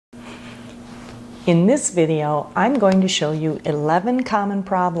In this video, I'm going to show you 11 common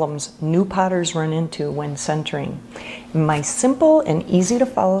problems new potters run into when centering. My simple and easy to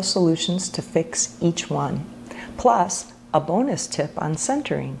follow solutions to fix each one, plus a bonus tip on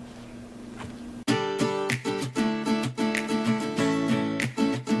centering.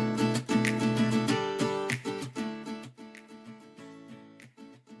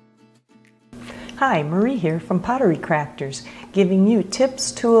 Hi, Marie here from Pottery Crafters, giving you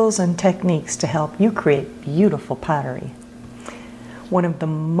tips, tools, and techniques to help you create beautiful pottery. One of the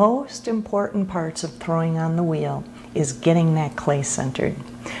most important parts of throwing on the wheel is getting that clay centered.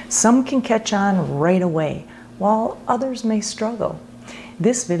 Some can catch on right away, while others may struggle.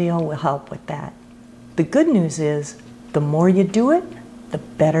 This video will help with that. The good news is, the more you do it, the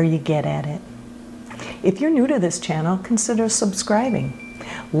better you get at it. If you're new to this channel, consider subscribing.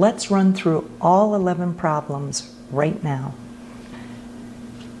 Let's run through all 11 problems right now.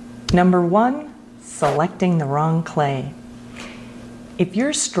 Number 1, selecting the wrong clay. If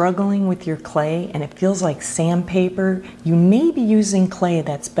you're struggling with your clay and it feels like sandpaper, you may be using clay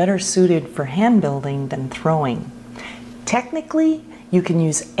that's better suited for hand building than throwing. Technically, you can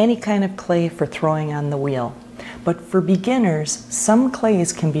use any kind of clay for throwing on the wheel. But for beginners, some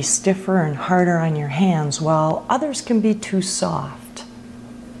clays can be stiffer and harder on your hands, while others can be too soft.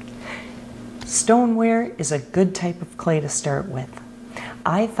 Stoneware is a good type of clay to start with.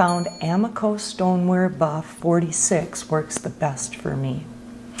 I found Amico Stoneware Buff 46 works the best for me.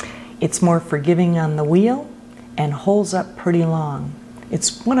 It's more forgiving on the wheel and holds up pretty long.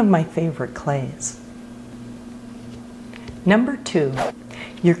 It's one of my favorite clays. Number 2,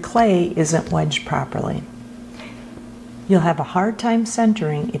 your clay isn't wedged properly. You'll have a hard time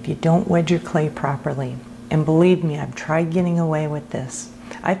centering if you don't wedge your clay properly. And believe me, I've tried getting away with this.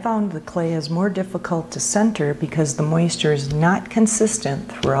 I found the clay is more difficult to center because the moisture is not consistent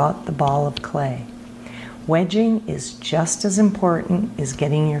throughout the ball of clay. Wedging is just as important as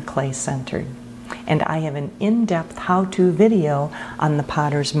getting your clay centered. And I have an in-depth how-to video on the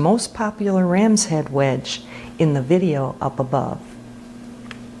potter's most popular ram's head wedge in the video up above.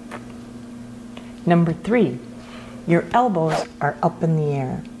 Number 3, your elbows are up in the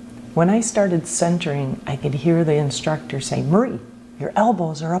air. When I started centering, I could hear the instructor say, "Marie, your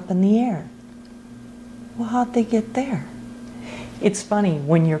elbows are up in the air." Well, how'd they get there? It's funny,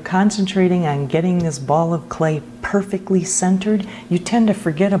 when you're concentrating on getting this ball of clay perfectly centered, you tend to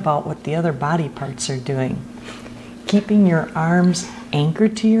forget about what the other body parts are doing. Keeping your arms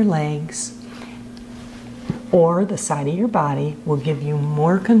anchored to your legs or the side of your body will give you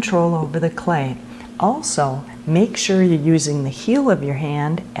more control over the clay. Also, make sure you're using the heel of your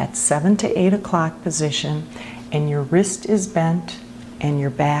hand at 7 to 8 o'clock position and your wrist is bent and your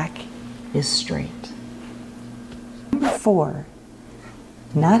back is straight. Number 4,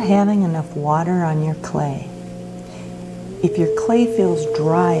 not having enough water on your clay. If your clay feels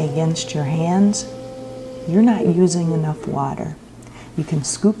dry against your hands, you're not using enough water. You can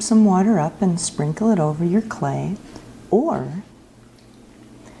scoop some water up and sprinkle it over your clay, or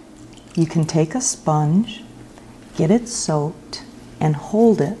you can take a sponge, get it soaked, and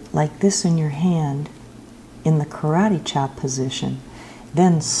hold it like this in your hand in the karate chop position.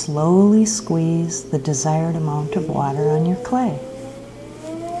 Then slowly squeeze the desired amount of water on your clay.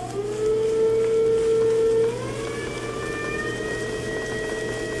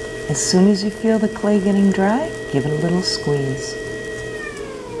 As soon as you feel the clay getting dry, give it a little squeeze.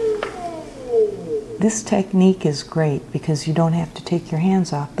 This technique is great because you don't have to take your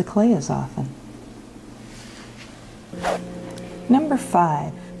hands off the clay as often. Number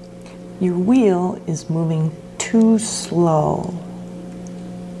 5, your wheel is moving too slow.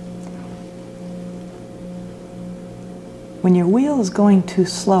 When your wheel is going too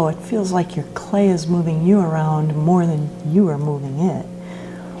slow, it feels like your clay is moving you around more than you are moving it.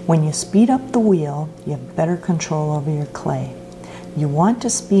 When you speed up the wheel, you have better control over your clay. You want to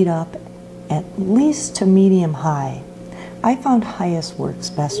speed up at least to medium high. I found highest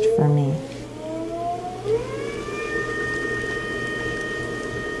works best for me.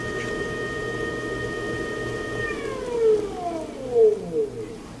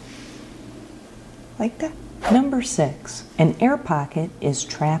 Like that. Number 6, an air pocket is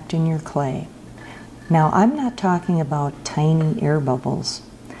trapped in your clay. Now, I'm not talking about tiny air bubbles.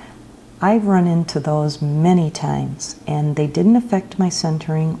 I've run into those many times, and they didn't affect my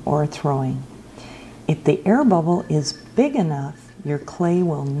centering or throwing. If the air bubble is big enough, your clay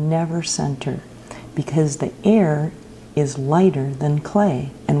will never center because the air is lighter than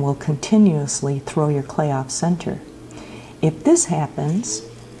clay and will continuously throw your clay off center. If this happens,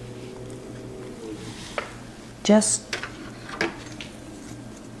 just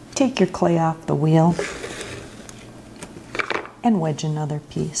Take your clay off the wheel and wedge another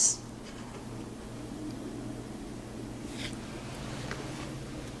piece.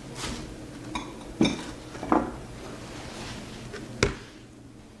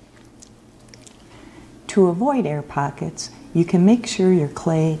 To avoid air pockets, you can make sure your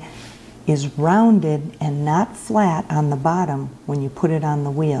clay is rounded and not flat on the bottom when you put it on the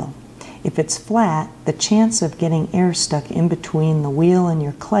wheel. If it's flat, the chance of getting air stuck in between the wheel and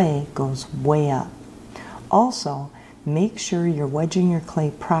your clay goes way up. Also, make sure you're wedging your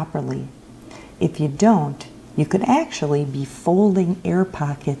clay properly. If you don't, you could actually be folding air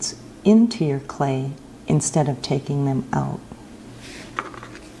pockets into your clay instead of taking them out.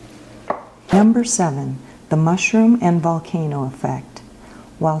 Number 7, the mushroom and volcano effect.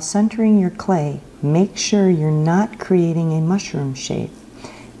 While centering your clay, make sure you're not creating a mushroom shape.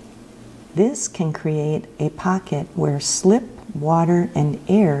 This can create a pocket where slip, water, and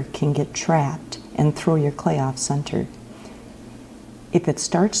air can get trapped and throw your clay off center. If it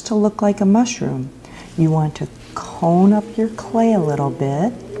starts to look like a mushroom, you want to cone up your clay a little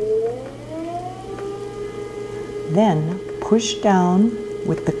bit, then push down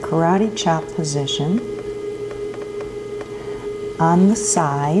with the karate chop position on the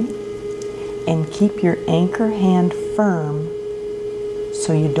side and keep your anchor hand firm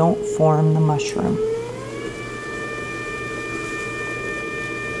so you don't form the mushroom.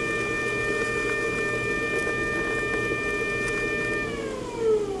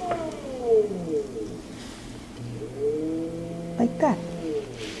 Like that.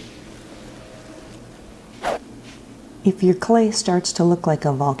 If your clay starts to look like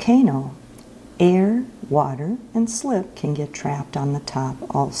a volcano, air, water, and slip can get trapped on the top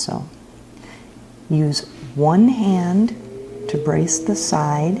also. Use one hand to brace the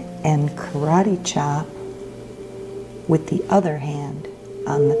side and karate chop with the other hand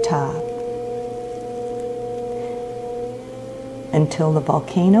on the top until the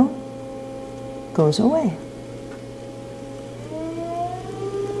volcano goes away.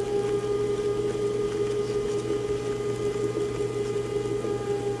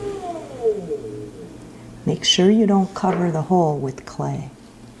 Make sure you don't cover the hole with clay.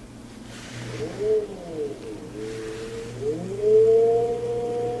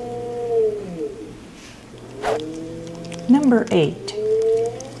 Number 8,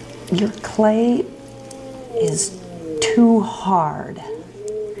 your clay is too hard.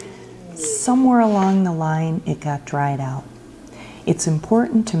 Somewhere along the line it got dried out. It's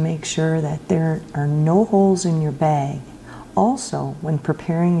important to make sure that there are no holes in your bag. Also, when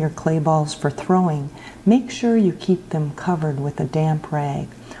preparing your clay balls for throwing, make sure you keep them covered with a damp rag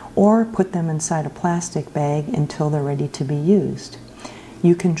or put them inside a plastic bag until they're ready to be used.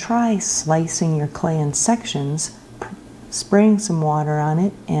 You can try slicing your clay in sections, spraying some water on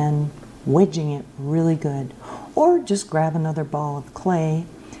it and wedging it really good. Or just grab another ball of clay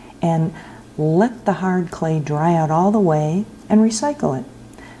and let the hard clay dry out all the way and recycle it.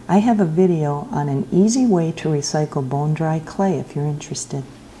 I have a video on an easy way to recycle bone-dry clay if you're interested.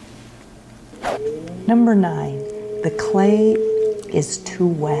 Number 9, the clay is too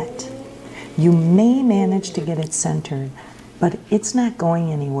wet. You may manage to get it centered, but it's not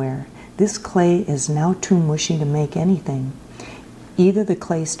going anywhere. This clay is now too mushy to make anything. Either the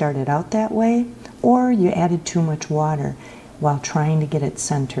clay started out that way, or you added too much water while trying to get it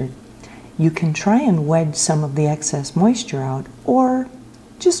centered. You can try and wedge some of the excess moisture out, or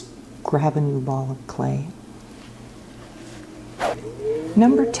just grab a new ball of clay.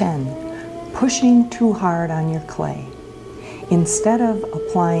 Number 10, pushing too hard on your clay. Instead of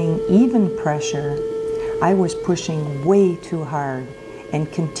applying even pressure, I was pushing way too hard and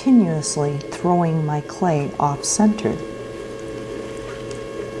continuously throwing my clay off center.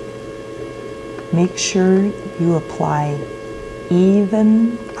 Make sure you apply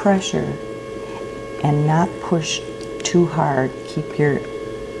even pressure and not push too hard. Keep your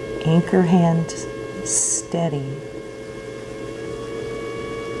anchor hand steady.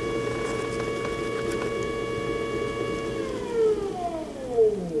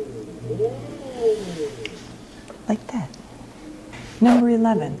 Like that. Number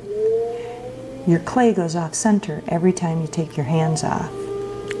 11, your clay goes off center every time you take your hands off.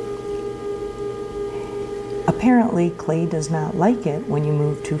 Apparently, clay does not like it when you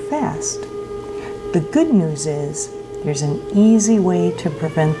move too fast. The good news is there's an easy way to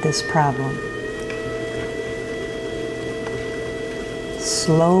prevent this problem.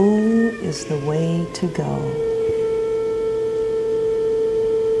 Slow is the way to go.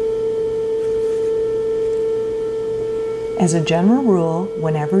 As a general rule,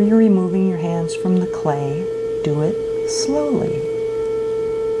 whenever you're removing your hands from the clay, do it slowly.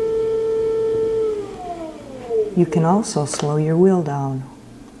 You can also slow your wheel down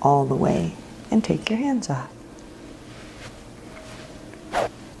all the way and take your hands off.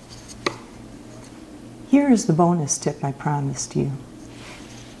 Here is the bonus tip I promised you.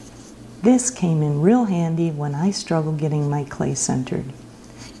 This came in real handy when I struggle getting my clay centered.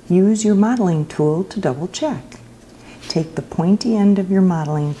 Use your modeling tool to double check. Take the pointy end of your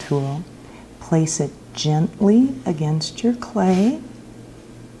modeling tool, place it gently against your clay.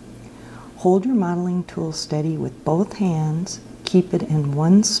 Hold your modeling tool steady with both hands, keep it in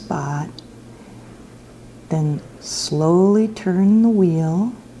one spot, then slowly turn the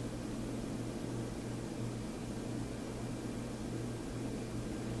wheel.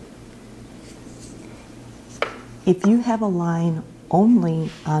 If you have a line only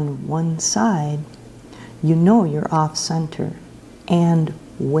on one side, you know you're off center and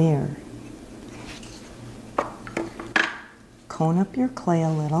where. Cone up your clay a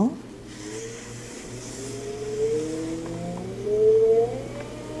little.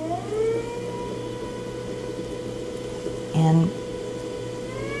 And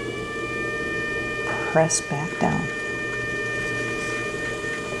press back down.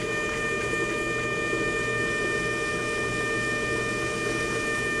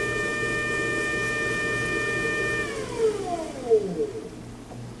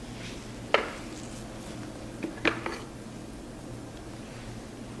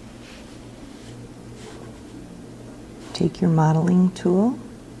 Take your modeling tool,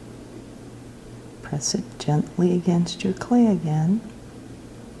 press it gently against your clay again.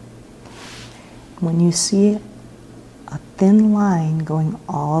 When you see a thin line going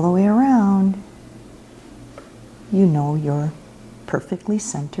all the way around, you know you're perfectly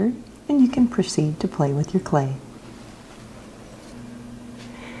centered and you can proceed to play with your clay.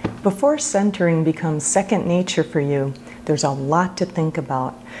 Before centering becomes second nature for you, there's a lot to think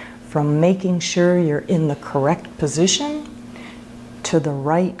about, from making sure you're in the correct position to the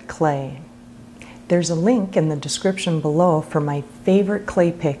right clay. There's a link in the description below for my favorite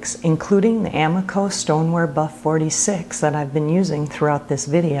clay picks, including the Amico Stoneware Buff 46 that I've been using throughout this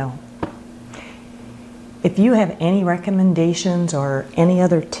video. If you have any recommendations or any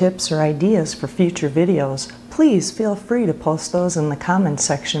other tips or ideas for future videos, please feel free to post those in the comments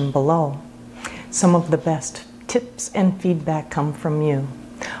section below. Some of the best tips and feedback come from you.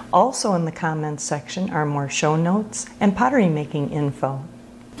 Also in the comments section are more show notes and pottery making info.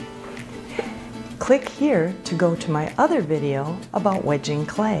 Click here to go to my other video about wedging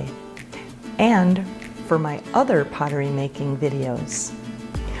clay and for my other pottery making videos.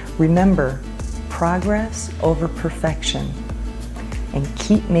 Remember, progress over perfection, and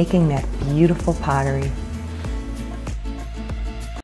keep making that beautiful pottery.